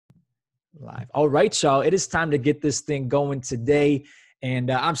Live. All right, y'all. It is time to get this thing going today.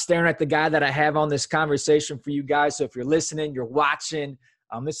 And I'm staring at the guy that I have on this conversation for you guys. So if you're listening, you're watching,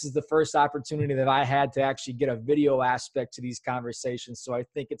 this is the first opportunity that I had to actually get a video aspect to these conversations. So I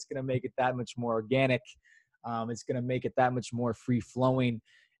think it's going to make it that much more organic. It's going to make it that much more free-flowing.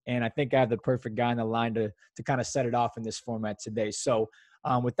 And I think I have the perfect guy on the line to kind of set it off in this format today. So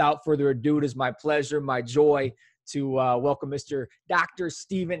without further ado, it is my pleasure, my joy to welcome Mr. Dr.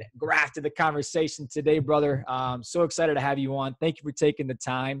 Stephen Graef to the conversation today, brother. So excited to have you on. Thank you for taking the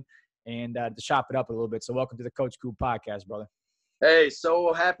time and to chop it up a little bit. So welcome to the Coach Cool podcast, brother. Hey,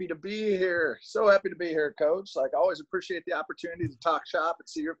 so happy to be here. So happy to be here, Coach. Like, I always appreciate the opportunity to talk shop and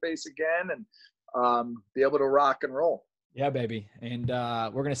see your face again and be able to rock and roll. Yeah, baby. And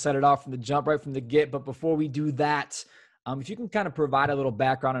we're going to set it off from the jump, right from the get. But before we do that, if you can kind of provide a little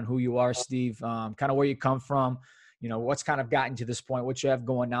background on who you are, Steve, kind of where you come from, you know, what's kind of gotten to this point, what you have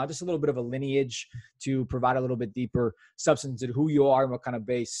going now, just a little bit of a lineage to provide a little bit deeper substance to who you are and what kind of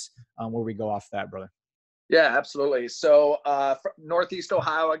base where we go off that, brother. Yeah, absolutely. So Northeast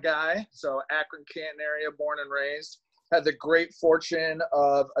Ohio guy, so Akron, Canton area, born and raised. Had the great fortune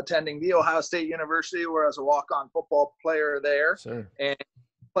of attending The Ohio State University, where I was a walk-on football player there. Sure. And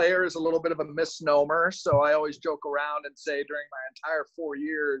player is a little bit of a misnomer, so I always joke around and say during my entire 4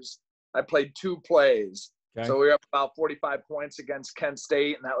 years, I played 2 plays. Okay. So we were up about 45 points against Kent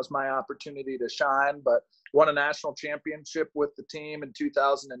State, and that was my opportunity to shine, but won a national championship with the team in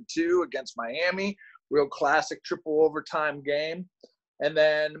 2002 against Miami. Real classic triple overtime game. And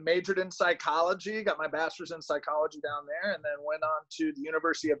then majored in psychology, got my bachelor's in psychology down there, and then went on to the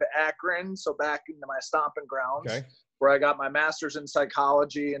University of Akron, so back into my stomping grounds, okay, where I got my master's in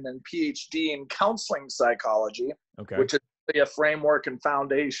psychology and then PhD in counseling psychology, okay, which is a framework and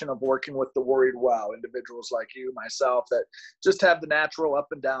foundation of working with the worried wow, individuals like you, myself, that just have the natural up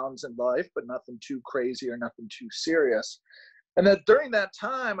and downs in life, but nothing too crazy or nothing too serious. And then during that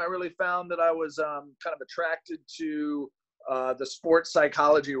time, I really found that I was kind of attracted to the sports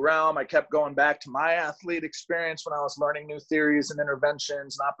psychology realm. I kept going back to my athlete experience when I was learning new theories and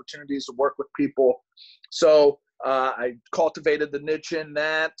interventions and opportunities to work with people. So I cultivated the niche in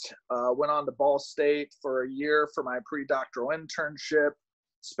that, went on to Ball State for a year for my pre-doctoral internship,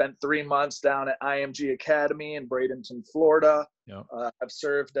 spent 3 months down at IMG Academy in Bradenton, Florida. Yep. I've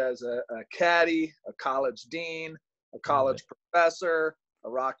served as a caddy, a college dean, a college professor, a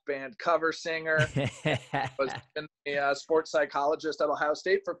rock band cover singer. Was in the sports psychologist at Ohio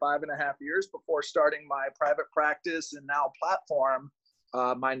State for 5.5 years before starting my private practice and now platform,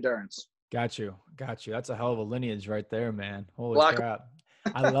 Mindurance. Got you. That's a hell of a lineage right there, man. Holy crap.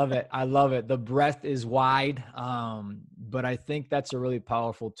 I love it. I love it. The breadth is wide. But I think that's a really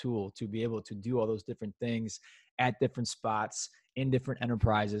powerful tool to be able to do all those different things at different spots in different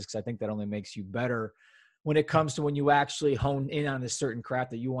enterprises. Cause I think that only makes you better when it comes to when you actually hone in on a certain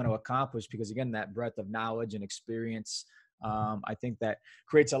craft that you want to accomplish, because again, that breadth of knowledge and experience, I think that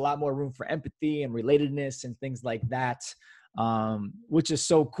creates a lot more room for empathy and relatedness and things like that, which is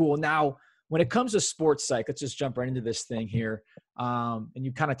so cool. Now, when it comes to sports psych, let's just jump right into this thing here. And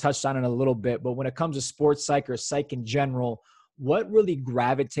you kind of touched on it a little bit, but when it comes to sports psych or psych in general, what really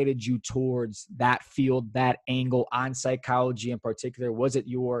gravitated you towards that field, that angle on psychology in particular? Was it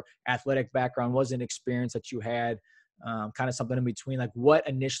your athletic background? Was it an experience that you had, kind of something in between? Like, what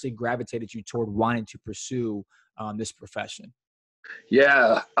initially gravitated you toward wanting to pursue this profession?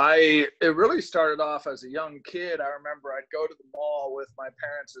 Yeah, it really started off as a young kid. I remember I'd go to the mall with my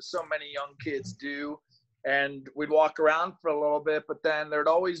parents, as so many young kids do, and we'd walk around for a little bit, but then there'd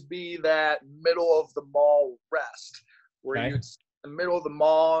always be that middle of the mall rest, where you'd sit in the middle of the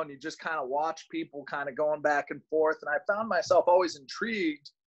mall and you just kind of watch people kind of going back and forth. And I found myself always intrigued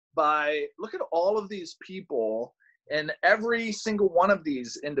by, look at all of these people, and every single one of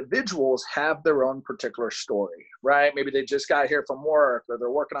these individuals have their own particular story, right? Maybe they just got here from work, or they're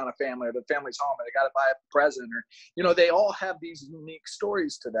working on a family, or their family's home and they got to buy a present, or, you know, they all have these unique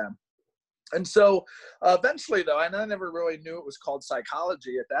stories to them. And so eventually, though, and I never really knew it was called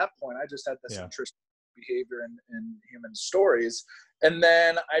psychology at that point. I just had this interest behavior in human stories. And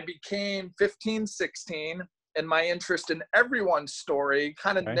then I became 15, 16, and my interest in everyone's story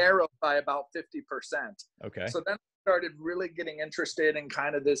kind of narrowed by about 50%. Okay. So then I started really getting interested in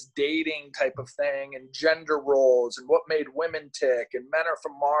kind of this dating type of thing and gender roles and what made women tick, and men are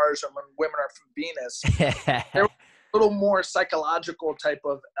from Mars and women are from Venus. There was a little more psychological type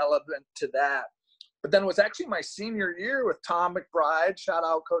of element to that. But then it was actually my senior year with Tom McBride. Shout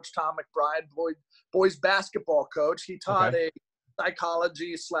out Coach Tom McBride, boys basketball coach. He taught a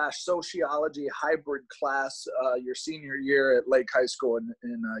psychology / sociology hybrid class your senior year at Lake High School in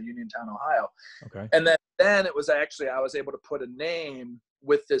Uniontown, Ohio. Okay. And then it was actually, I was able to put a name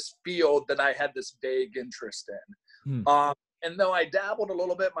with this field that I had this vague interest in. And though I dabbled a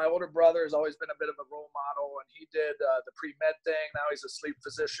little bit, my older brother has always been a bit of a role model, and he did the pre-med thing. Now he's a sleep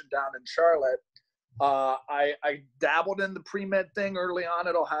physician down in Charlotte. I dabbled in the pre-med thing early on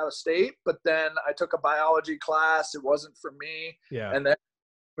at Ohio State, but then I took a biology class. It wasn't for me. Yeah. And then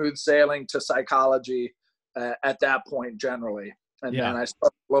smooth sailing to psychology at that point generally. And then I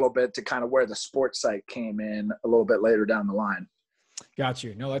started a little bit to kind of where the sports psych came in a little bit later down the line. Got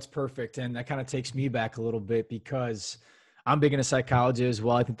you. No, that's perfect. And that kind of takes me back a little bit because I'm big into psychology as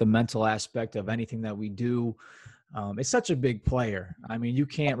well. I think the mental aspect of anything that we do, it's such a big player. I mean, you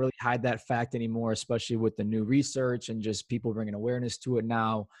can't really hide that fact anymore, especially with the new research and just people bringing awareness to it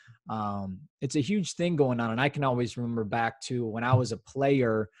now. It's a huge thing going on. And I can always remember back to when I was a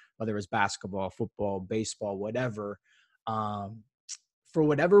player, whether it was basketball, football, baseball, whatever, for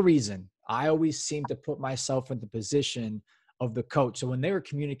whatever reason, I always seemed to put myself in the position of the coach. So when they were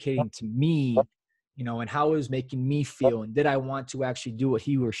communicating to me, you know, and how it was making me feel, and did I want to actually do what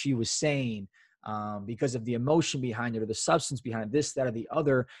he or she was saying, because of the emotion behind it or the substance behind it, this, that, or the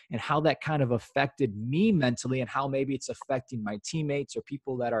other, and how that kind of affected me mentally and how maybe it's affecting my teammates or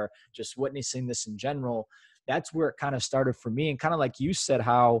people that are just witnessing this in general. That's where it kind of started for me. And kind of like you said,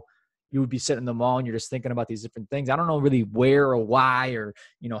 how you would be sitting in the mall and you're just thinking about these different things. I don't know really where or why or,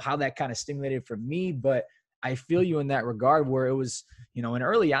 you know, how that kind of stimulated for me, but I feel you in that regard where it was, you know, an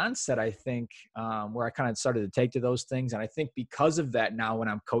early onset, I think, where I kind of started to take to those things. And I think because of that now when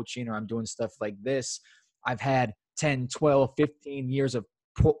I'm coaching or I'm doing stuff like this, I've had 10, 12, 15 years of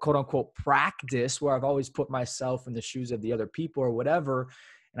quote unquote practice where I've always put myself in the shoes of the other people or whatever.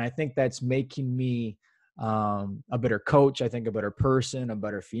 And I think that's making me a better coach. I think a better person, a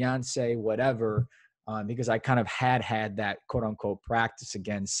better fiance, whatever, because I kind of had that quote unquote practice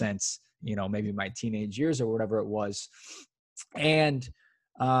again since, you know, maybe my teenage years or whatever it was. And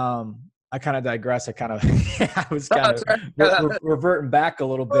I kind of digress. I kind of, I was kind of reverting back a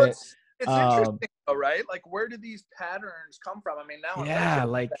little bit. It's interesting though, right? Like, where do these patterns come from? I mean, now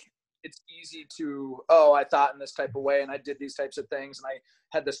it's easy to, I thought in this type of way and I did these types of things and I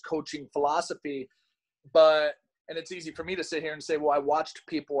had this coaching philosophy, and it's easy for me to sit here and say, well, I watched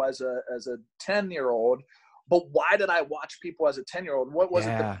people as a 10-year-old, but why did I watch people as a 10-year-old? What was it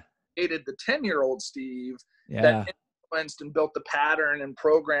that created the 10-year-old Steve that influenced and built the pattern and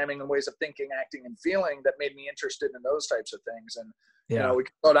programming and ways of thinking, acting, and feeling that made me interested in those types of things? And, you know, we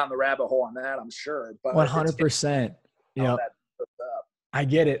can go down the rabbit hole on that, I'm sure. But 100%. You know, I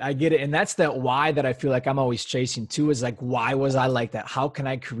get it. And that's that why that I feel like I'm always chasing too, is like, why was I like that? How can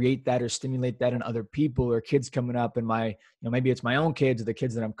I create that or stimulate that in other people or kids coming up in my, you know, maybe it's my own kids or the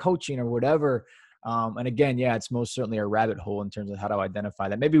kids that I'm coaching or whatever. And again, it's most certainly a rabbit hole in terms of how to identify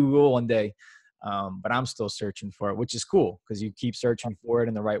that. Maybe we will one day, but I'm still searching for it, which is cool because you keep searching for it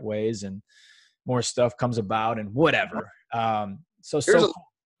in the right ways and more stuff comes about and whatever.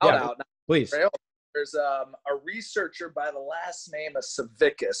 Please. There's a researcher by the last name of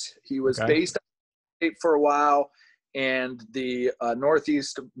Savickas. He was based for a while and the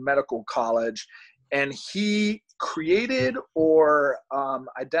Northeast Medical College, and he created or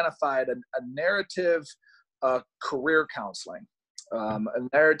identified a narrative career counseling, a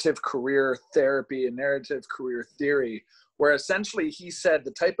narrative career therapy, a narrative career theory, where essentially he said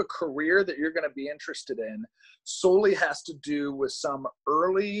the type of career that you're going to be interested in solely has to do with some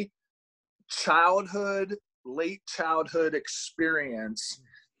early childhood, late childhood experience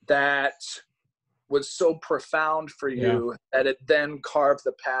that was so profound for you that it then carved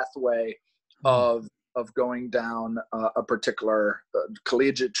the pathway of going down a particular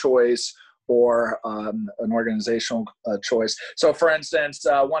collegiate choice or an organizational choice. So for instance,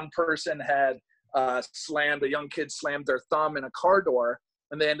 one person had a young kid slammed their thumb in a car door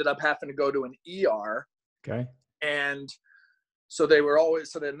and they ended up having to go to an ER. Okay. And so then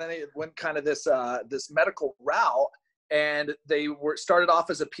they went kind of this medical route, and they started off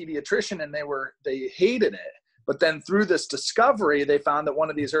as a pediatrician and they hated it. But then through this discovery, they found that one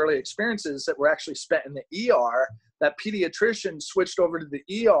of these early experiences that were actually spent in the ER, that pediatrician switched over to the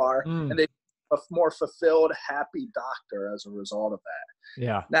ER and they a more fulfilled, happy doctor as a result of that.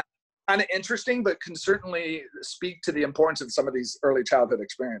 Yeah. Now, kind of interesting, but can certainly speak to the importance of some of these early childhood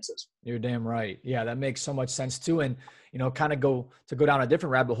experiences. You're damn right. Yeah, that makes so much sense too. And, you know, kind of go down a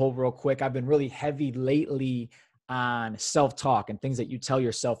different rabbit hole real quick. I've been really heavy lately on self-talk and things that you tell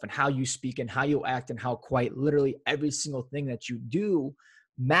yourself and how you speak and how you act and how quite literally every single thing that you do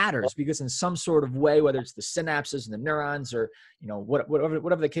matters, because in some sort of way, whether it's the synapses and the neurons or,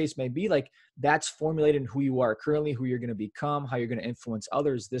 whatever the case may be, like that's formulated in who you are currently, who you're going to become, how you're going to influence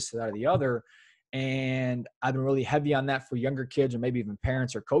others, this, that, or the other. And I've been really heavy on that for younger kids, or maybe even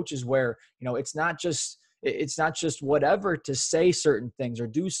parents or coaches, where, it's not just whatever to say certain things or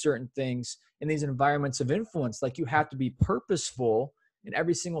do certain things in these environments of influence. Like you have to be purposeful in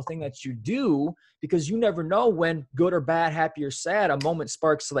every single thing that you do, because you never know when, good or bad, happy or sad, a moment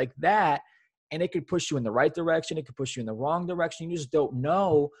sparks like that. And it could push you in the right direction. It could push you in the wrong direction. You just don't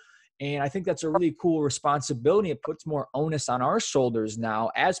know. And I think that's a really cool responsibility. It puts more onus on our shoulders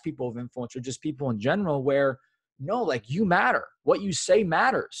now as people of influence, or just people in general, where no, like you matter. What you say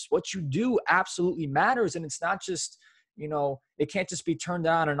matters. What you do absolutely matters. And it's not just, it can't just be turned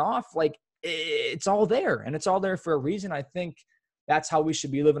on and off. Like it's all there, and it's all there for a reason. I think that's how we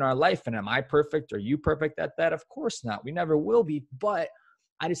should be living our life. And am I perfect? Are you perfect at that? Of course not. We never will be. But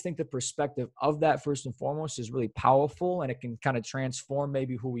I just think the perspective of that, first and foremost, is really powerful, and it can kind of transform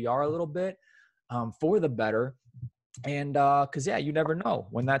maybe who we are a little bit for the better. And because, you never know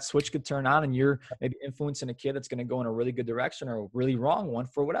when that switch could turn on and you're maybe influencing a kid that's going to go in a really good direction or a really wrong one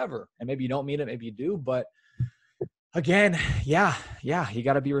for whatever. And maybe you don't mean it, maybe you do. But again, you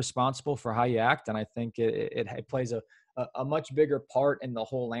got to be responsible for how you act. And I think it plays a much bigger part in the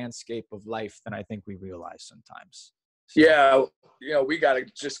whole landscape of life than I think we realize sometimes. So. Yeah. We got to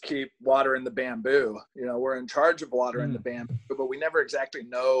just keep watering the bamboo. We're in charge of watering the bamboo, but we never exactly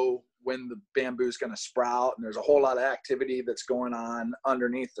know when the bamboo is going to sprout. And there's a whole lot of activity that's going on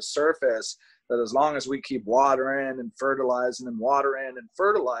underneath the surface, that as long as we keep watering and fertilizing and watering and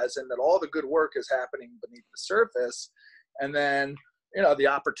fertilizing, that all the good work is happening beneath the surface. And then, the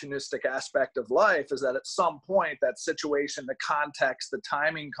opportunistic aspect of life is that at some point that situation, the context, the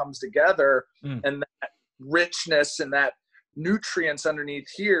timing comes together, and that richness and that nutrients underneath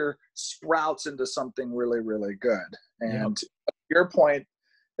here sprouts into something really, really good. And to your point,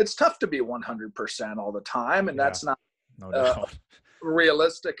 it's tough to be 100% all the time. And that's not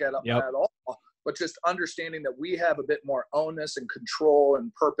realistic at all. But just understanding that we have a bit more onus and control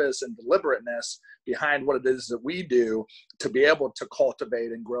and purpose and deliberateness behind what it is that we do to be able to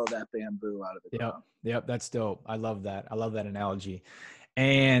cultivate and grow that bamboo out of the ground. Yep. That's dope. I love that. I love that analogy.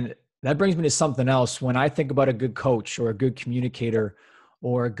 And that brings me to something else. When I think about a good coach or a good communicator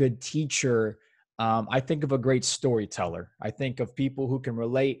or a good teacher, I think of a great storyteller. I think of people who can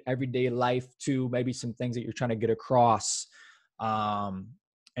relate everyday life to maybe some things that you're trying to get across.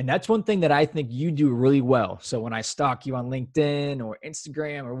 And that's one thing that I think you do really well. So when I stalk you on LinkedIn or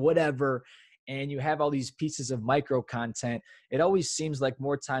Instagram or whatever, and you have all these pieces of micro content, it always seems like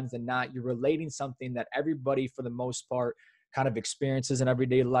more times than not, you're relating something that everybody, for the most part, kind of experiences in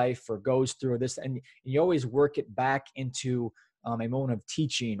everyday life or goes through this. And you always work it back into a moment of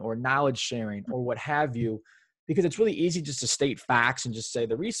teaching or knowledge sharing or what have you, because it's really easy just to state facts and just say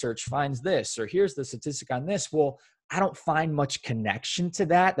the research finds this, or here's the statistic on this. Well, I don't find much connection to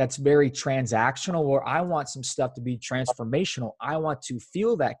that. That's very transactional, or I want some stuff to be transformational. I want to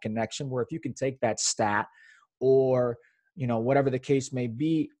feel that connection, where if you can take that stat or, whatever the case may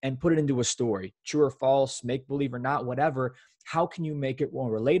be, and put it into a story, true or false, make believe or not, whatever, how can you make it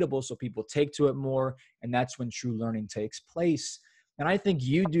more relatable so people take to it more? And that's when true learning takes place. And I think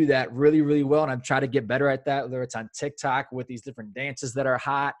you do that really, really well. And I've tried to get better at that, whether it's on TikTok with these different dances that are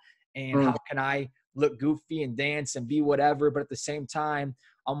hot, and how can I look goofy and dance and be whatever, but at the same time,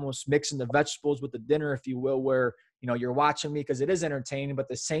 almost mixing the vegetables with the dinner, if you will, where, you're watching me because it is entertaining, but at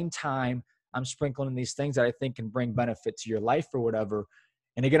the same time, I'm sprinkling in these things that I think can bring benefit to your life or whatever.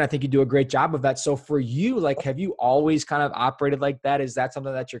 And again, I think you do a great job of that. So for you, like, have you always kind of operated like that? Is that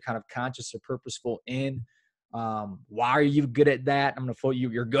something that you're kind of conscious or purposeful in? Why are you good at that? I'm going to quote you.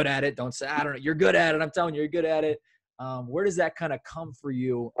 You're good at it. Don't say, I don't know. You're good at it. I'm telling you, you're good at it. Where does that kind of come for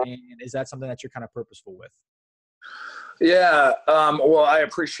you? And is that something that you're kind of purposeful with? Yeah. Well, I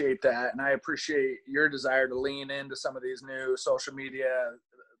appreciate that. And I appreciate your desire to lean into some of these new social media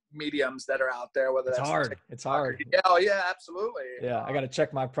mediums that are out there, whether that's hard. It's hard. Yeah. Oh yeah, absolutely. Yeah. I got to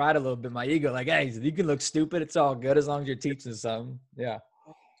check my pride a little bit, my ego. Like, hey, you can look stupid. It's all good as long as you're teaching something. Yeah.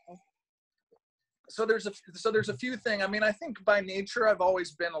 So there's a few things. I mean, I think by nature, I've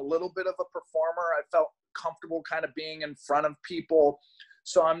always been a little bit of a performer. I felt comfortable kind of being in front of people.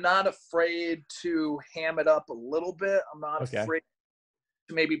 So I'm not afraid to ham it up a little bit. I'm not afraid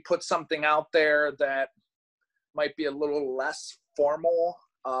to maybe put something out there that might be a little less formal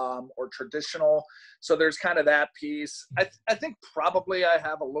or traditional. So there's kind of that piece. I think probably I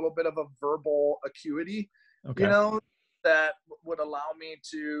have a little bit of a verbal acuity, that would allow me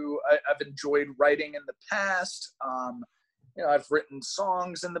to, I've enjoyed writing in the past. I've written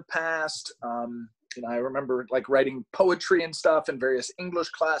songs in the past. I remember like writing poetry and stuff in various English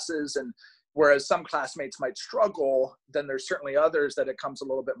classes, and whereas some classmates might struggle, then there's certainly others that it comes a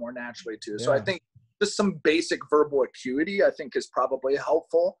little bit more naturally to. Yeah. So I think just some basic verbal acuity, I think, is probably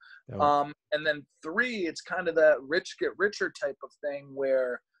helpful. And then 3, it's kind of that rich get richer type of thing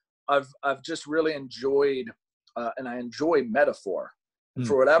where I've just really enjoyed, and I enjoy metaphor. And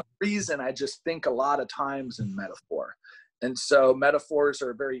for whatever reason, I just think a lot of times in metaphor. And so metaphors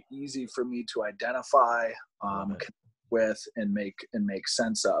are very easy for me to identify with and make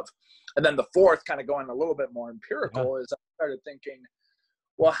sense of. And then the 4th, kind of going a little bit more empirical, is I started thinking,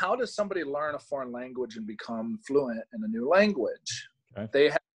 well, how does somebody learn a foreign language and become fluent in a new language? They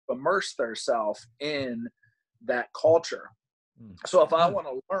have to immerse themselves in that culture. So if I want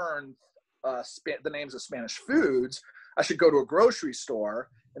to learn the names of Spanish foods, I should go to a grocery store.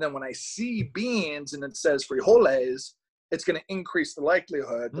 And then when I see beans and it says frijoles, it's going to increase the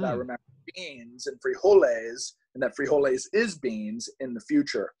likelihood that I remember beans and frijoles, and that frijoles is beans in the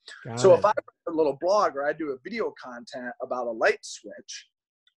future. So if I write a little blog or I do a video content about a light switch,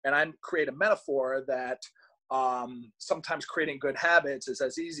 and I create a metaphor that sometimes creating good habits is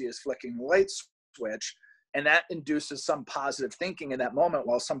as easy as flicking the light switch, and that induces some positive thinking in that moment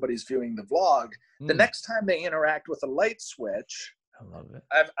while somebody's viewing the vlog, the next time they interact with a light switch, I love it.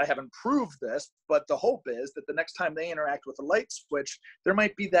 I haven't proved this, but the hope is that the next time they interact with a light switch, there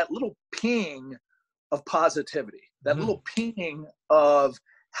might be that little ping of positivity, that little ping of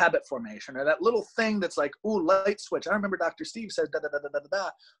habit formation, or that little thing that's like, ooh, light switch. I remember Dr. Steve said, da, da, da, da, da, da.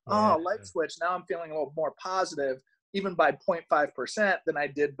 Oh, light switch. Now I'm feeling a little more positive, even by 0.5% than I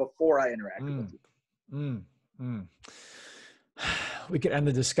did before I interacted with you. We could end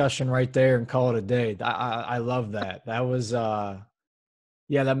the discussion right there and call it a day. I love that. That was,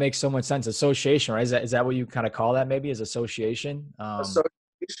 that makes so much sense. Association, right? Is that what you kind of call that, maybe, as association?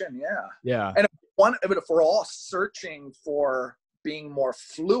 Association, yeah. Yeah. And if we're all searching for being more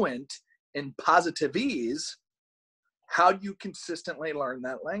fluent in positive ease, how do you consistently learn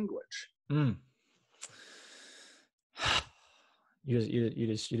that language? You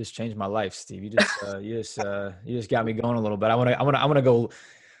just changed my life, Steve. You just got me going a little bit. I want to go.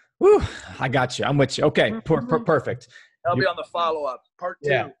 Woo, I got you. I'm with you. Okay. Perfect. I'll be on the follow-up part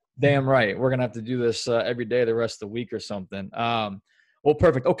 2. Yeah, damn right. We're going to have to do this every day the rest of the week or something. Well,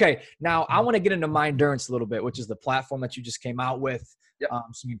 perfect. Okay. Now I want to get into Mindurance a little bit, which is the platform that you just came out with.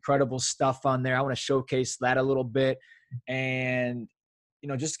 Some incredible stuff on there. I want to showcase that a little bit, and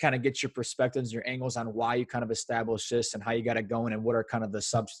just kind of get your perspectives, your angles on why you kind of established this and how you got it going, and what are kind of the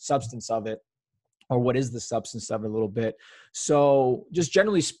substance of it, or what is the substance of it a little bit. So just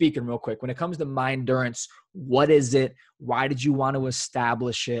generally speaking, real quick, when it comes to Mindurance, what is it? Why did you want to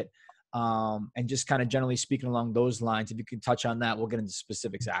establish it? And just kind of generally speaking along those lines, if you could touch on that, we'll get into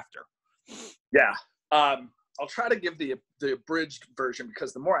specifics after. Yeah. I'll try to give the abridged version,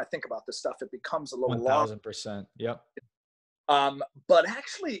 because the more I think about this stuff, it becomes a little long. 1000%. Yep. But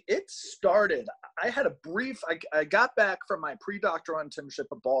actually it started, I had a brief, I got back from my pre-doctoral internship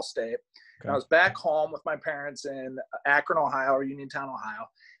at Ball State. Okay. And I was back home with my parents in Akron, Ohio, or Uniontown, Ohio.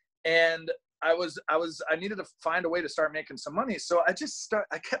 And I needed to find a way to start making some money. So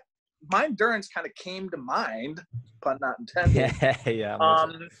Mindurance kind of came to mind, pun not intended.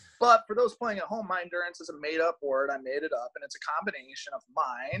 But for those playing at home, Mindurance is a made-up word. I made it up, and it's a combination of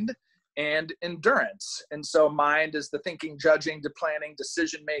mind and endurance. And so mind is the thinking, judging, planning,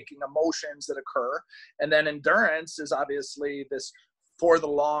 decision-making, emotions that occur. And then endurance is obviously this for the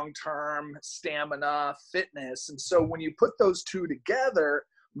long-term stamina, fitness. And so when you put those two together,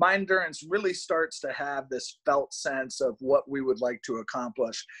 Mindurance really starts to have this felt sense of what we would like to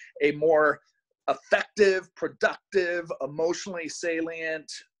accomplish: a more effective, productive, emotionally salient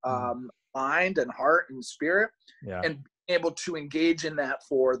mind and heart and spirit, and being able to engage in that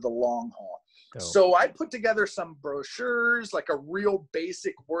for the long haul. Dope. So I put together some brochures, like a real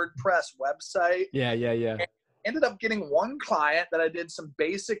basic WordPress website. And ended up getting one client that I did some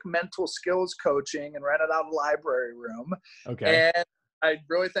basic mental skills coaching and rented out a library room. Okay. And I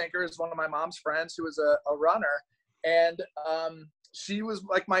really thank her as one of my mom's friends who was a runner. And she was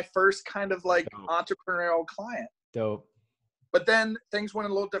like my first kind of like entrepreneurial client. Dope. But then things went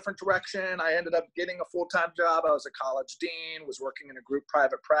in a little different direction. I ended up getting a full-time job. I was a college dean, was working in a group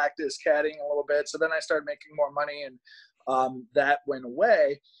private practice, caddying a little bit. So then I started making more money, and that went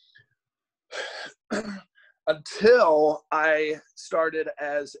away until I started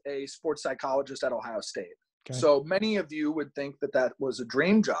as a sports psychologist at Ohio State. Okay. So many of you would think that was a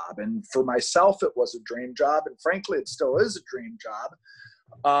dream job. And for myself, it was a dream job. And frankly, it still is a dream job.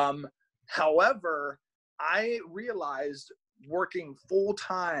 However, I realized working full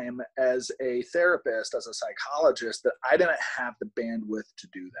time as a therapist, as a psychologist, that I didn't have the bandwidth to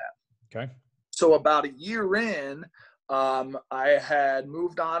do that. Okay. So about a year in, I had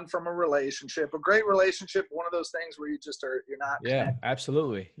moved on from a relationship, a great relationship, one of those things where you're not connected.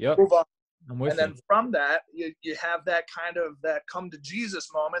 Absolutely. Yep. Move on. I'm with you. Then from that, you have that kind of that come to Jesus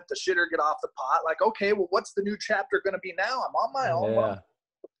moment, the shit or get off the pot. Like, okay, well, what's the new chapter going to be now? I'm on my own.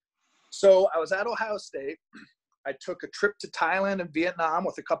 So I was at Ohio State. I took a trip to Thailand and Vietnam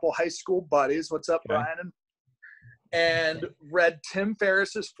with a couple of high school buddies. What's up, Brian? And read Tim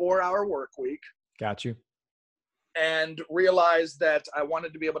Ferriss's 4-Hour Work Week. Got you. And realized that I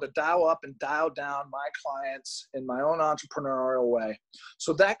wanted to be able to dial up and dial down my clients in my own entrepreneurial way.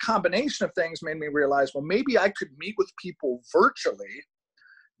 So that combination of things made me realize, well, maybe I could meet with people virtually,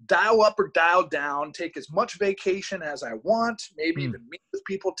 dial up or dial down, take as much vacation as I want, maybe even meet with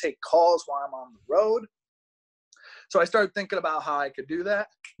people, take calls while I'm on the road. So I started thinking about how I could do that.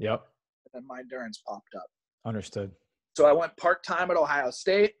 Yep. And then Mindurance popped up. Understood. So I went part-time at Ohio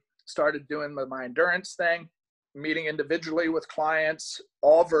State, started doing the Mindurance thing, meeting individually with clients,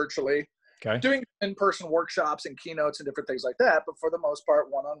 all virtually, doing in-person workshops and keynotes and different things like that. But for the most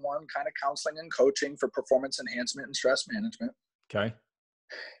part, one-on-one kind of counseling and coaching for performance enhancement and stress management. Okay.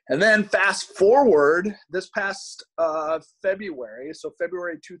 And then fast forward this past February, so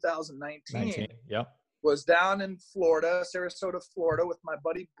February 2019, was down in Florida, Sarasota, Florida, with my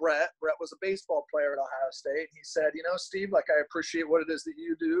buddy Brett. Brett was a baseball player at Ohio State. He said, you know, Steve, like, I appreciate what it is that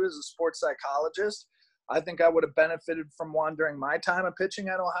you do as a sports psychologist. I think I would have benefited from one during my time of pitching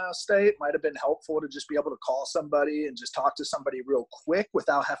at Ohio State. Might have been helpful to just be able to call somebody and just talk to somebody real quick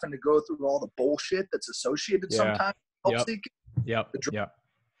without having to go through all the bullshit that's associated sometimes.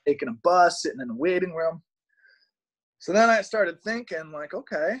 Taking a bus, sitting in a waiting room. So then I started thinking, like,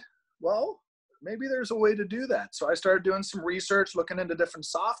 okay, well, maybe there's a way to do that. So I started doing some research, looking into different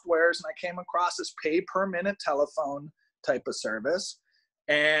softwares, and I came across this pay per minute telephone type of service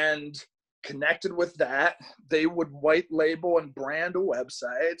and connected with that. They would white label and brand a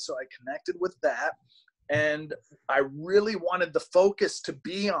website. So I connected with that. And I really wanted the focus to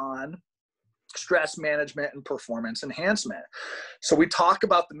be on stress management and performance enhancement. So we talk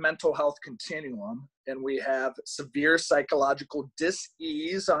about the mental health continuum, and we have severe psychological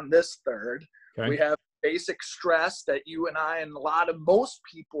dis-ease on this third. We have basic stress that you and I and most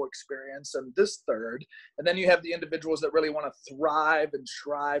people experience on this third. And then you have the individuals that really want to thrive and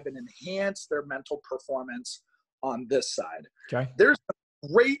strive and enhance their mental performance on this side. There's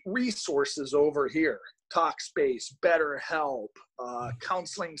great resources over here. Talkspace, BetterHelp,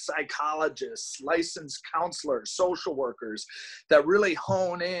 counseling psychologists, licensed counselors, social workers that really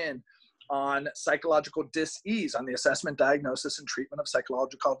hone in on psychological dis-ease, on the assessment, diagnosis, and treatment of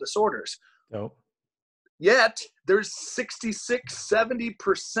psychological disorders. Yet there's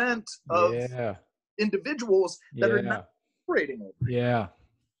 66-70% of individuals that are not operating over.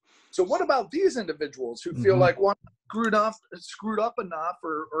 So what about these individuals who feel like one screwed up enough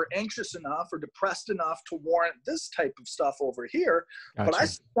or anxious enough or depressed enough to warrant this type of stuff over here, but I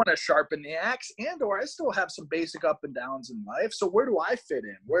still want to sharpen the axe or I still have some basic up and downs in life. So where do I fit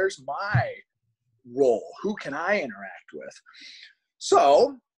in? Where's my role? Who can I interact with?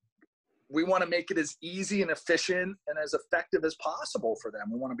 So we want to make it as easy and efficient and as effective as possible for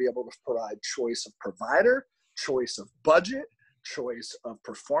them. We want to be able to provide choice of provider, choice of budget, choice of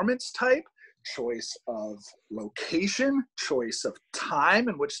performance type, choice of location, choice of time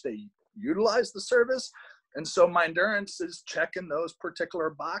in which they utilize the service. And so Mindurance is checking those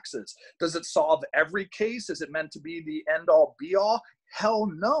particular boxes. Does it solve every case? Is it meant to be the end all be all? Hell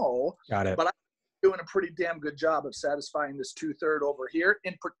no. Got it. But I'm doing a pretty damn good job of satisfying this 2/3 over here,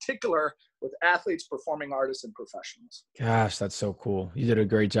 in particular with athletes, performing artists, and professionals. Gosh, that's so cool. You did a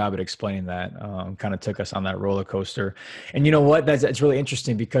great job at explaining that. Kind of took us on that roller coaster. And you know what? It's really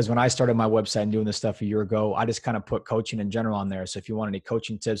interesting because when I started my website and doing this stuff a year ago, I just kind of put coaching in general on there. So if you want any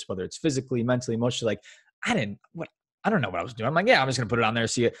coaching tips, whether it's physically, mentally, emotionally, like I don't know what I was doing. I'm like, yeah, I'm just going to put it on there,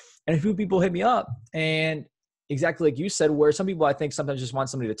 see it. And a few people hit me up, and exactly like you said, where some people I think sometimes just want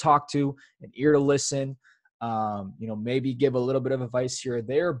somebody to talk to, an ear to listen, maybe give a little bit of advice here or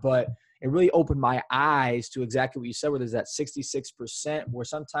there, but it really opened my eyes to exactly what you said, where there's that 66% where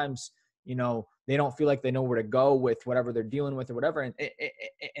sometimes, they don't feel like they know where to go with whatever they're dealing with or whatever. And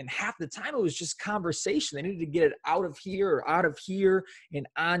half the time it was just conversation. They needed to get it out of here and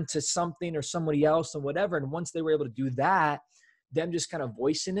onto something or somebody else and whatever. And once they were able to do that, them just kind of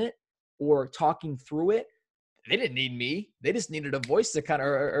voicing it or talking through it, they didn't need me. They just needed a voice to kind of,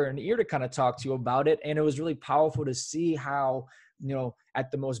 or an ear to kind of talk to you about it. And it was really powerful to see how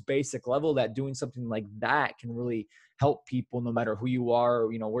at the most basic level, that doing something like that can really help people no matter who you are,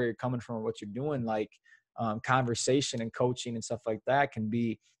 or, where you're coming from or what you're doing. Like conversation and coaching and stuff like that can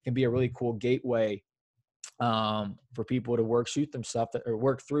be a really cool gateway for people to work through some stuff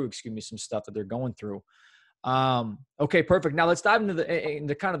that they're going through. Okay, perfect. Now let's dive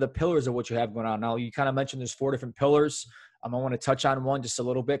into kind of the pillars of what you have going on. Now you kind of mentioned there's 4 different pillars. I want to touch on one just a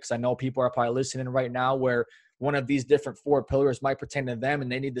little bit, because I know people are probably listening right now where one of these different 4 pillars might pertain to them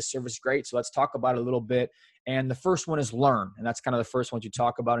and they need the service great. So let's talk about it a little bit. And the first one is learn. And that's kind of the first one you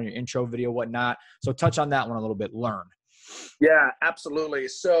talk about in your intro video, whatnot. So touch on that one a little bit, learn. Yeah, absolutely.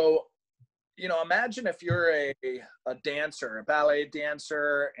 So, imagine if you're a dancer, a ballet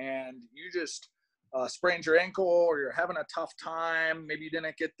dancer, and you just sprained your ankle, or you're having a tough time. Maybe you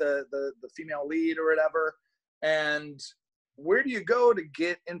didn't get the female lead or whatever. And where do you go to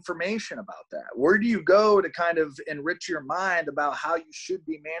get information about that? Where do you go to kind of enrich your mind about how you should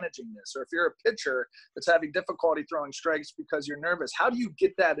be managing this? Or if you're a pitcher that's having difficulty throwing strikes because you're nervous, how do you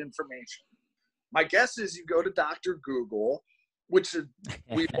get that information? My guess is you go to Dr. Google, which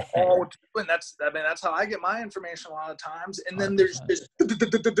we all do, and that's how I get my information a lot of times. And then there's this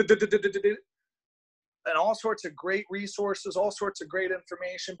and all sorts of great resources, all sorts of great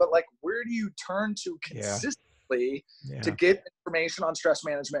information. But like, where do you turn to consistently to get information on stress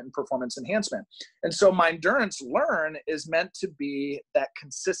management and performance enhancement? And so Mindurance Learn is meant to be that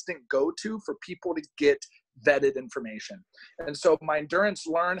consistent go-to for people to get vetted information. And so Mindurance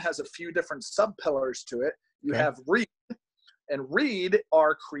Learn has a few different sub-pillars to it. You have read, and read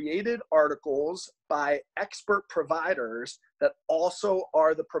are created articles by expert providers that also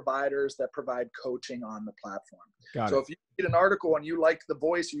are the providers that provide coaching on the platform. So if you read an article and you like the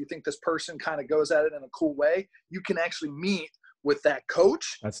voice, or you think this person kind of goes at it in a cool way, you can actually meet with that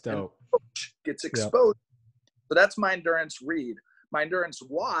coach. That's dope. And the coach gets exposed. So that's Mindurance Read. Mindurance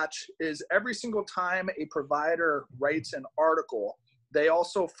Watch is every single time a provider writes an article, they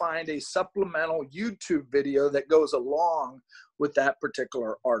also find a supplemental YouTube video that goes along with that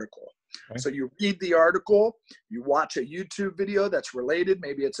particular article. So you read the article, you watch a YouTube video that's related.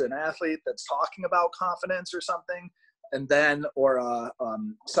 Maybe it's an athlete that's talking about confidence or something, and then, or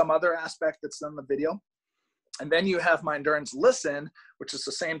some other aspect that's in the video. And then you have Mindurance Listen, which is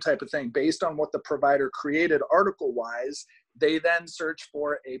the same type of thing. Based on what the provider created article-wise, they then search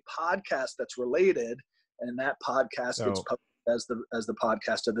for a podcast that's related, and that podcast gets published as the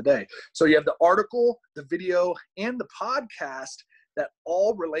podcast of the day. So you have the article, the video, and the podcast that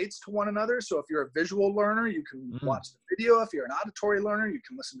all relates to one another. So if you're a visual learner, you can watch the video. If you're an auditory learner, you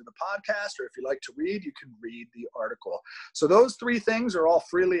can listen to the podcast. Or if you like to read, you can read the article. So those 3 things are all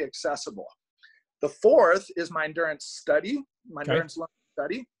freely accessible. The 4th is Mindurance Study, Mindurance Learn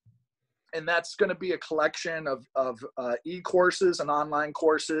Study. And that's going to be a collection of e-courses and online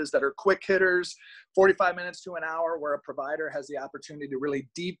courses that are quick hitters, 45 minutes to an hour, where a provider has the opportunity to really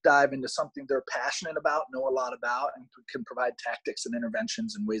deep dive into something they're passionate about, know a lot about, and can provide tactics and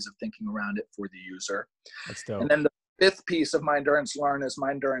interventions and ways of thinking around it for the user. That's dope. And then the 5th piece of Mindurance Learn is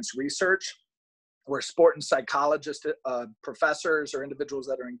Mindurance Research, where sport and psychologist professors or individuals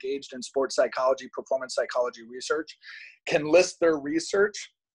that are engaged in sports psychology, performance psychology research can list their research.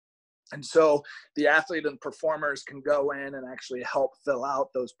 And so the athlete and performers can go in and actually help fill out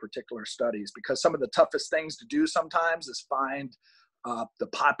those particular studies, because some of the toughest things to do sometimes is find the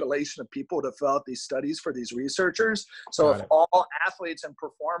population of people to fill out these studies for these researchers. So if all athletes and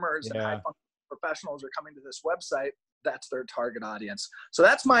performers and high functioning professionals are coming to this website, that's their target audience. So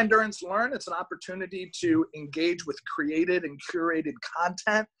that's Mindurance Learn. It's an opportunity to engage with created and curated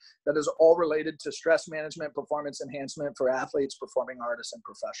content that is all related to stress management, performance enhancement for athletes, performing artists, and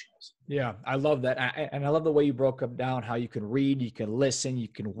professionals. Yeah, I love that. And I love the way you broke up down how you can read, you can listen, you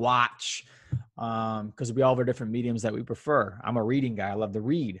can watch, because we all have our different mediums that we prefer. I'm a reading guy. I love to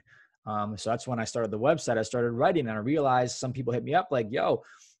read. So that's when I started the website. I started writing, and I realized some people hit me up like, yo,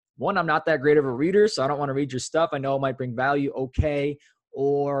 one, I'm not that great of a reader, so I don't want to read your stuff. I know it might bring value. Okay.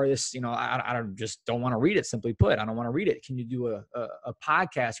 Or this, I just don't want to read it. Simply put, I don't want to read it. Can you do a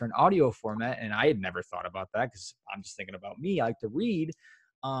podcast or an audio format? And I had never thought about that, because I'm just thinking about me. I like to read.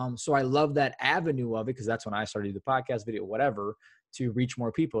 So I love that avenue of it, because that's when I started the podcast, video, whatever, to reach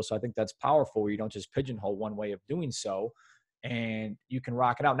more people. So I think that's powerful, where you don't just pigeonhole one way of doing so, and you can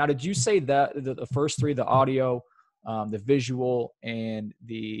rock it out. Now, did you say that the first 3, the audio, the visual, and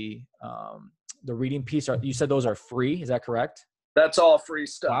the reading piece, you said those are free? Is that correct? That's all free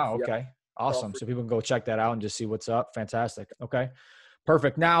stuff. Wow. Okay. Yep. Awesome. So people can go check that out and just see what's up. Fantastic. Okay.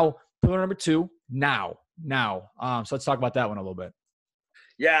 Perfect. Now, pillar number 2, now. So let's talk about that one a little bit.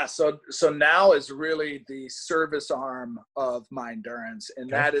 Yeah, so now is really the service arm of Mindurance, and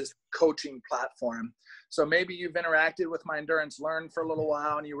that is coaching platform. So maybe you've interacted with Mindurance Learn for a little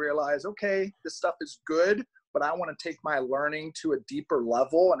while and you realize, okay, this stuff is good, but I want to take my learning to a deeper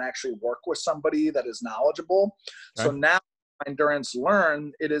level and actually work with somebody that is knowledgeable. Okay. So now Mindurance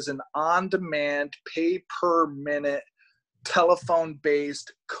Learn, it is an on-demand, pay-per-minute,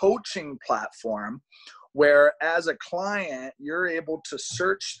 telephone-based coaching platform where as a client, you're able to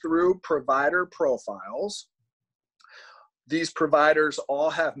search through provider profiles. These providers all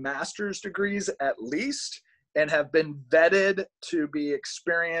have master's degrees at least and have been vetted to be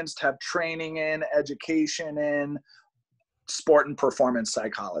experienced, have training in, education in sport and performance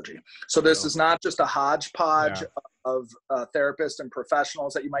psychology. So this is not just a hodgepodge of therapists and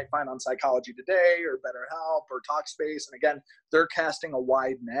professionals that you might find on Psychology Today or BetterHelp or Talkspace. And again, they're casting a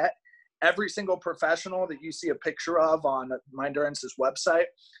wide net. Every single professional that you see a picture of on Mindurance's website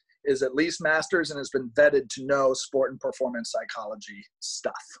is at least master's and has been vetted to know sport and performance psychology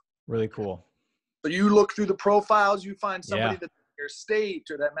stuff. Really cool. So you look through the profiles, you find somebody that's in your state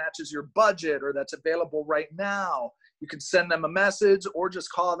or that matches your budget or that's available right now. You can send them a message or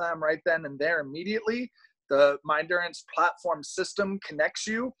just call them right then and there immediately. The Mindurance platform system connects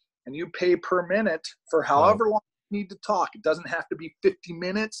you and you pay per minute for however long need to talk. It doesn't have to be 50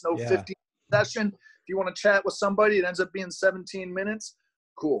 minutes, no 50 session. If you want to chat with somebody, it ends up being 17 minutes.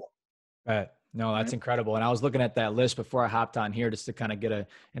 Cool. Right. No, that's incredible. And I was looking at that list before I hopped on here just to kind of get an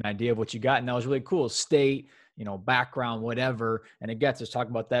idea of what you got. And that was really cool. State, background, whatever. And it gets us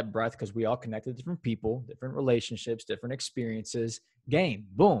talking about that breadth because we all connect with different people, different relationships, different experiences. Game,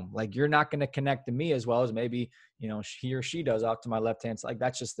 boom. Like you're not going to connect to me as well as maybe, he or she does off to my left-hand side. Like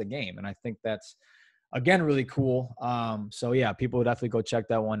that's just the game. And I think that's, again, really cool. So yeah, people would definitely go check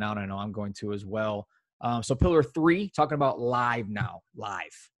that one out. I know I'm going to as well. So pillar 3, talking about live now,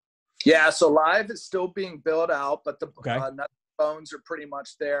 live. Yeah. So live is still being built out, but the bones are pretty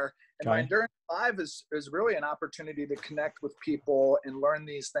much there. And Mindurance Live is really an opportunity to connect with people and learn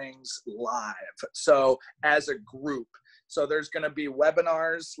these things live. So as a group, so there's going to be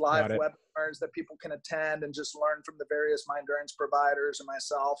webinars, live webinars that people can attend and just learn from the various Mindurance providers and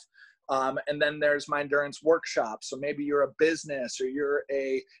myself. And then there's Mindurance workshops. So maybe you're a business or you're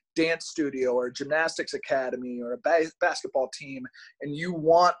a dance studio or a gymnastics academy or a basketball team, and you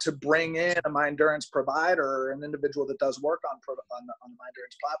want to bring in a Mindurance provider or an individual that does work on the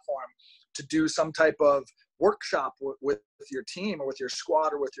Mindurance platform to do some type of workshop with your team or with your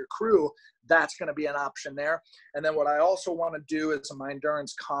squad or with your crew, that's going to be an option there. And then what I also want to do is a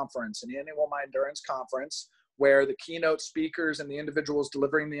Mindurance conference, an annual Mindurance conference, where the keynote speakers and the individuals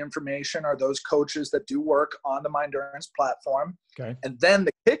delivering the information are those coaches that do work on the Mindurance platform. Okay. And then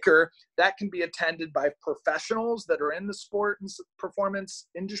the kicker, that can be attended by professionals that are in the sport and performance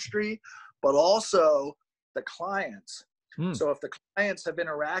industry, but also the clients. So if the clients have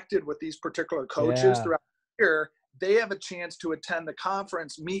interacted with these particular coaches throughout the year, they have a chance to attend the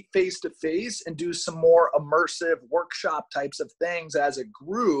conference, meet face-to-face, and do some more immersive workshop types of things as a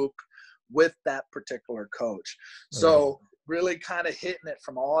group with that particular coach. So really kind of hitting it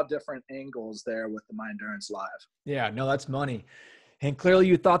from all different angles there with the Mindurance Live. Yeah, no, that's money. And clearly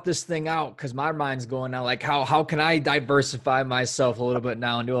you thought this thing out, because my mind's going now, like how can I diversify myself a little bit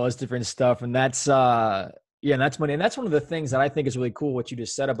now and do all this different stuff? And that's, that's money. And that's one of the things that I think is really cool, what you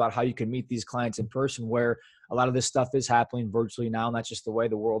just said about how you can meet these clients in person, where a lot of this stuff is happening virtually now. And that's just the way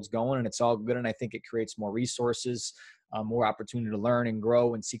the world's going, and it's all good. And I think it creates more resources, more opportunity to learn and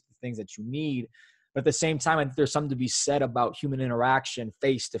grow and seek the things that you need. But at the same time, I think there's something to be said about human interaction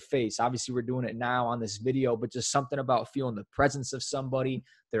face to face. Obviously, we're doing it now on this video, but just something about feeling the presence of somebody,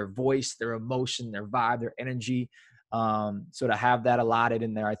 their voice, their emotion, their vibe, their energy. So to have that allotted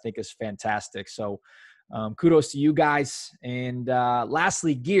in there, I think is fantastic. So kudos to you guys. And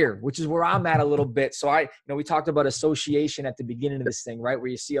lastly, gear, which is where I'm at a little bit. So we talked about association at the beginning of this thing, right? Where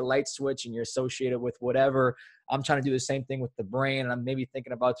you see a light switch and you're associated with whatever. I'm trying to do the same thing with the brand, and I'm maybe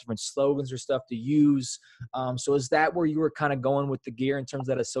thinking about different slogans or stuff to use. So is that where you were kind of going with the gear in terms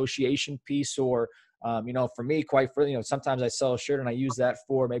of that association piece? Or, for me, quite frankly, sometimes I sell a shirt and I use that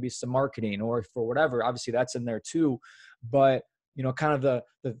for maybe some marketing or for whatever. Obviously that's in there too. But kind of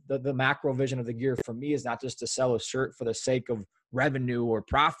the macro vision of the gear for me is not just to sell a shirt for the sake of revenue or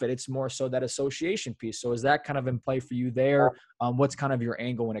profit. It's more so that association piece. So is that kind of in play for you there? What's kind of your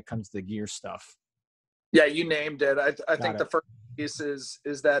angle when it comes to the gear stuff? Yeah, you named it. I think the first piece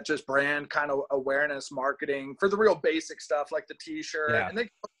is that just brand kind of awareness marketing for the real basic stuff like the t-shirt. And they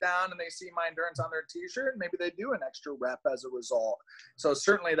look down and they see Mindurance on their t-shirt, and maybe they do an extra rep as a result. So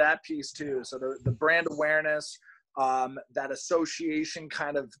certainly that piece too. So the brand awareness, that association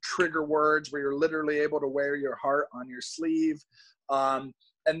kind of trigger words where you're literally able to wear your heart on your sleeve. And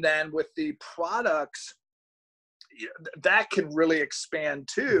then with the products, that can really expand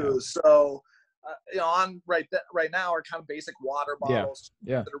too. Yeah. So, on right now are kind of basic water bottles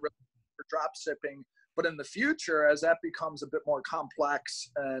that are really for drop sipping. But in the future, as that becomes a bit more complex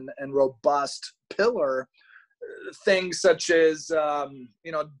and robust pillar, things such as,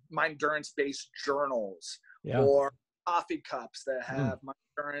 Mindurance-based journals or coffee cups that have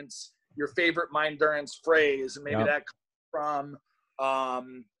Mindurance, your favorite Mindurance phrase, and maybe that comes from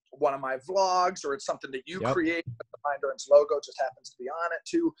one of my vlogs, or it's something that you create. The Mindurance logo just happens to be on it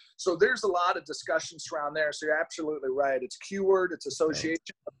too. So there's a lot of discussions around there. So you're absolutely right. It's keyword, it's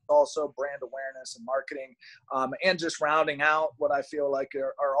association, but also brand awareness and marketing, and just rounding out what I feel like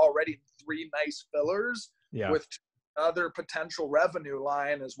are already 3 nice fillers with other potential revenue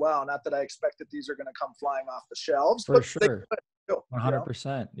line as well. Not that I expect that these are going to come flying off the shelves. For sure.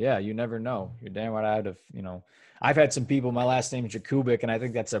 100%. Yeah, you never know. You're damn right. I've had some people, my last name is Jakubik, and I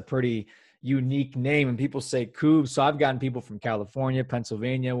think that's a pretty unique name, and people say Kub. So I've gotten people from California,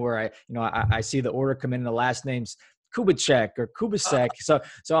 Pennsylvania, where I see the order come in, the last name's Kubicek or Kubicek. So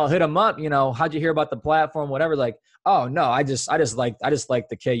I'll hit them up, how'd you hear about the platform, whatever. Like, oh no, I just like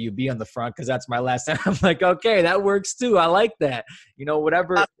the KUB on the front, cause that's my last name. I'm like, okay, that works too. I like that.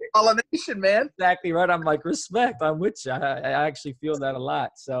 Whatever. Pollination, man. Exactly right. I'm like, respect. I'm with you. I actually feel that a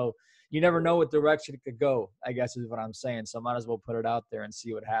lot. So you never know what direction it could go, I guess is what I'm saying. So I might as well put it out there and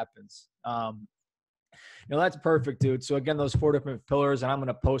see what happens. That's perfect, dude. So again, those 4 different pillars, and I'm going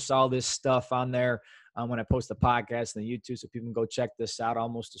to post all this stuff on there when I post the podcast and the YouTube, so people can go check this out.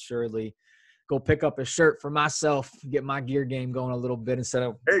 Almost assuredly go pick up a shirt for myself, get my gear game going a little bit instead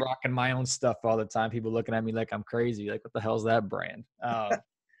of rocking my own stuff all the time. People looking at me like I'm crazy. Like, what the hell's that brand?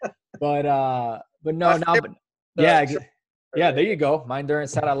 But there you go.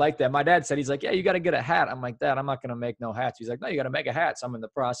 Mindurance hat. I like that. My dad said, he's like, yeah, you got to get a hat. I'm like, Dad, I'm not going to make no hats. He's like, no, you got to make a hat. So I'm in the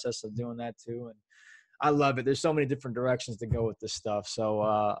process of doing that too. And I love it. There's so many different directions to go with this stuff. So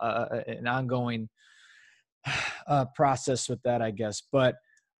an ongoing process with that, I guess. But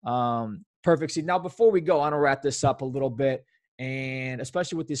perfect. See, now before we go, I want to wrap this up a little bit. And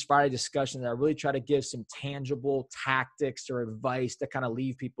especially with these Friday discussions, I really try to give some tangible tactics or advice to kind of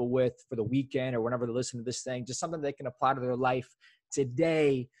leave people with for the weekend or whenever they listen to this thing, just something they can apply to their life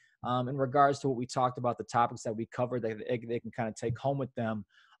today in regards to what we talked about, the topics that we covered that they can kind of take home with them.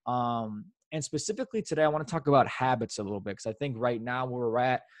 And specifically today, I want to talk about habits a little bit, because I think right now where we're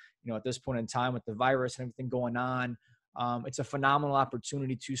at, at this point in time with the virus and everything going on, it's a phenomenal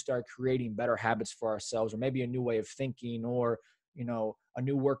opportunity to start creating better habits for ourselves, or maybe a new way of thinking, or, a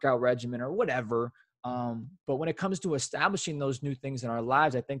new workout regimen or whatever. But when it comes to establishing those new things in our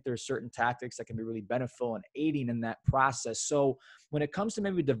lives, I think there's certain tactics that can be really beneficial and aiding in that process. So when it comes to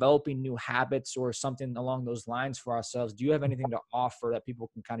maybe developing new habits or something along those lines for ourselves, do you have anything to offer that people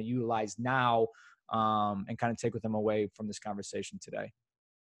can kind of utilize now and kind of take with them away from this conversation today?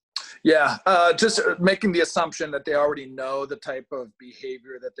 Yeah, just making the assumption that they already know the type of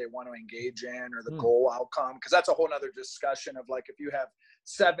behavior that they want to engage in, or the goal outcome, because that's a whole nother discussion of, like, if you have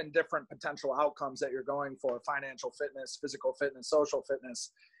 7 different potential outcomes that you're going for: financial fitness, physical fitness, social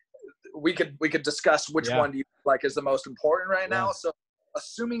fitness, we could discuss which one do you like is the most important right now. So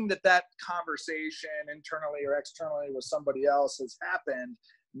assuming that conversation internally or externally with somebody else has happened,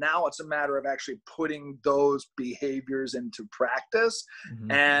 now it's a matter of actually putting those behaviors into practice.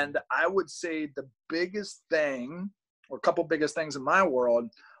 Mm-hmm. And I would say the biggest thing, or a couple biggest things in my world,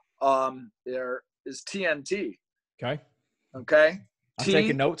 there is TNT. Okay. I'm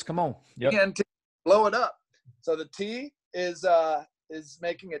taking notes. Come on. Yep. TNT, blow it up. So the T is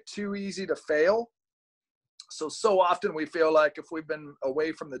making it too easy to fail. So often we feel like if we've been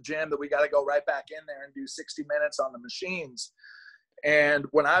away from the gym that we got to go right back in there and do 60 minutes on the machines. And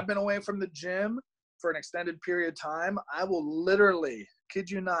when I've been away from the gym for an extended period of time, I will literally, kid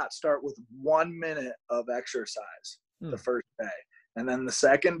you not, start with 1 minute of exercise the first day. And then the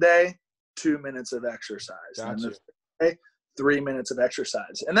second day, 2 minutes of exercise. Gotcha. And then the third day, 3 minutes of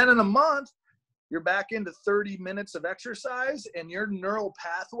exercise. And then in a month, you're back into 30 minutes of exercise, and your neural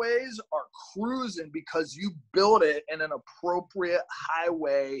pathways are cruising because you build it in an appropriate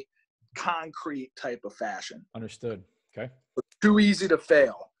highway, concrete type of fashion. Understood. Okay. Too easy to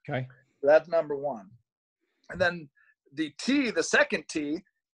fail. Okay. So that's number one. And then the second T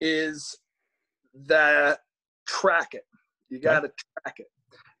is that track it. You got to track it.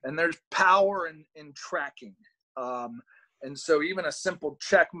 And there's power in tracking. And so even a simple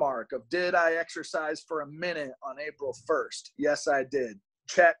check mark of, did I exercise for a minute on April 1st? Yes, I did.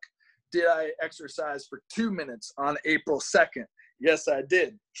 Check. did I exercise for 2 minutes on April 2nd? Yes, I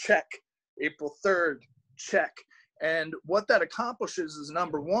did. Check. April 3rd, check. And what that accomplishes is,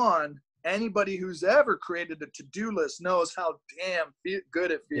 number one, anybody who's ever created a to-do list knows how damn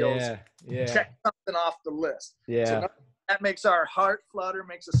good it feels. Yeah. Check something off the list. Yeah. So that makes our heart flutter,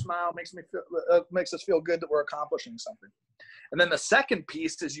 makes us smile, makes us feel good that we're accomplishing something. And then the second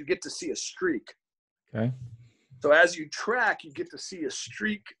piece is you get to see a streak. Okay. So as you track, you get to see a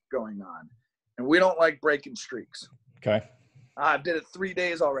streak going on. And we don't like breaking streaks. Okay. I did it 3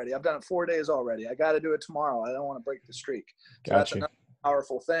 days already. I've done it 4 days already. I got to do it tomorrow. I don't want to break the streak. So that's another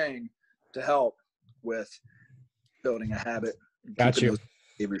powerful thing to help with building a habit. Got you. Those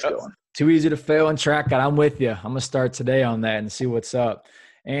behaviors going. Too easy to fail on track. I'm with you. I'm going to start today on that and see what's up.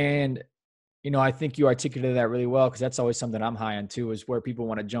 And, I think you articulated that really well, because that's always something I'm high on too, is where people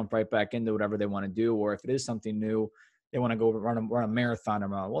want to jump right back into whatever they want to do. Or if it is something new, they want to go run a marathon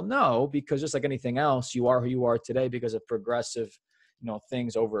tomorrow. Well, no, because just like anything else, you are who you are today because of progressive,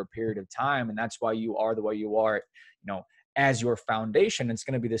 things over a period of time. And that's why you are the way you are, as your foundation. It's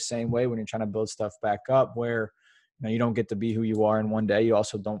going to be the same way when you're trying to build stuff back up, where, you don't get to be who you are in one day. You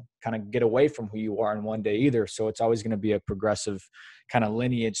also don't kind of get away from who you are in one day either. So it's always going to be a progressive kind of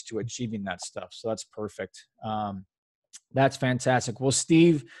lineage to achieving that stuff. So that's perfect. That's fantastic. Well,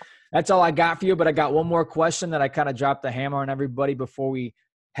 Steve, that's all I got for you, but I got one more question that I kind of dropped the hammer on everybody before we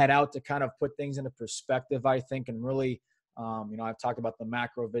head out to kind of put things into perspective, I think, and really, I've talked about the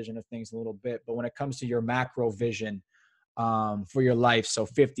macro vision of things a little bit, but when it comes to your macro vision for your life, so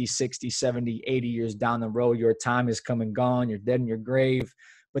 50, 60, 70, 80 years down the road, your time is come and gone, you're dead in your grave,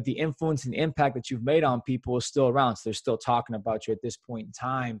 but the influence and the impact that you've made on people is still around. So they're still talking about you at this point in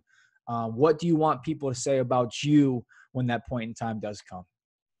time. What do you want people to say about you when that point in time does come?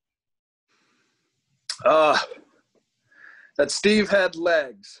 That Steve had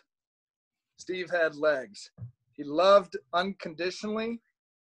legs. Steve had legs. He loved unconditionally.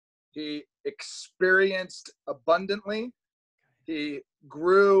 He experienced abundantly. He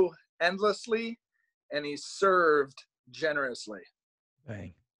grew endlessly, and he served generously.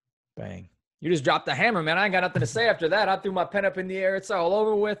 Bang, bang. You just dropped the hammer, man. I ain't got nothing to say after that. I threw my pen up in the air. It's all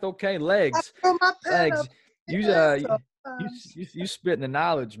over with. Okay, legs. I threw my pen legs. Up. You spitting the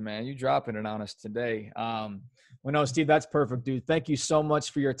knowledge, man. You dropping it on us today. Well, no, Steve, that's perfect, dude. Thank you so much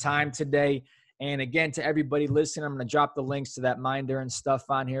for your time today. And again, to everybody listening, I'm going to drop the links to that Mindurance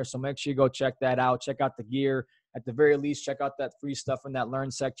stuff on here. So make sure you go check that out. Check out the gear. At the very least, check out that free stuff in that Learn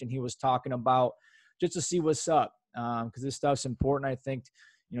section he was talking about, just to see what's up. Because this stuff's important. I think,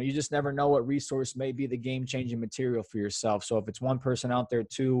 you just never know what resource may be the game-changing material for yourself. So if it's one person out there,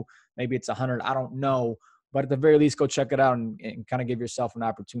 two, maybe it's 100, I don't know. But at the very least, go check it out and kind of give yourself an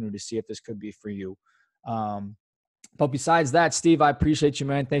opportunity to see if this could be for you. But besides that, Steve, I appreciate you,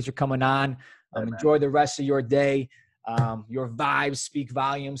 man. Thanks for coming on. Enjoy the rest of your day. Your vibes speak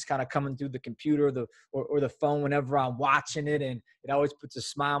volumes, kind of coming through the computer or the phone whenever I'm watching it. And it always puts a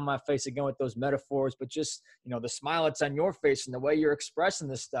smile on my face again with those metaphors. But just, the smile that's on your face and the way you're expressing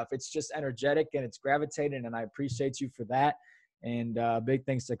this stuff, it's just energetic and it's gravitating. And I appreciate you for that. And big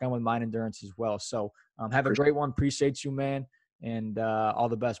things to come with Mindurance as well. So have a great one. Appreciate you, man. And all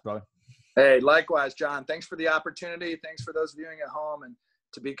the best, brother. Hey, likewise, John. Thanks for the opportunity. Thanks for those viewing at home, and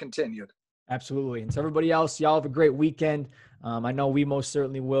to be continued. Absolutely. And to everybody else, y'all have a great weekend. I know we most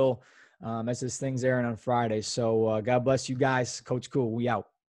certainly will, as this thing's airing on Friday. So God bless you guys. Coach Cool, we out.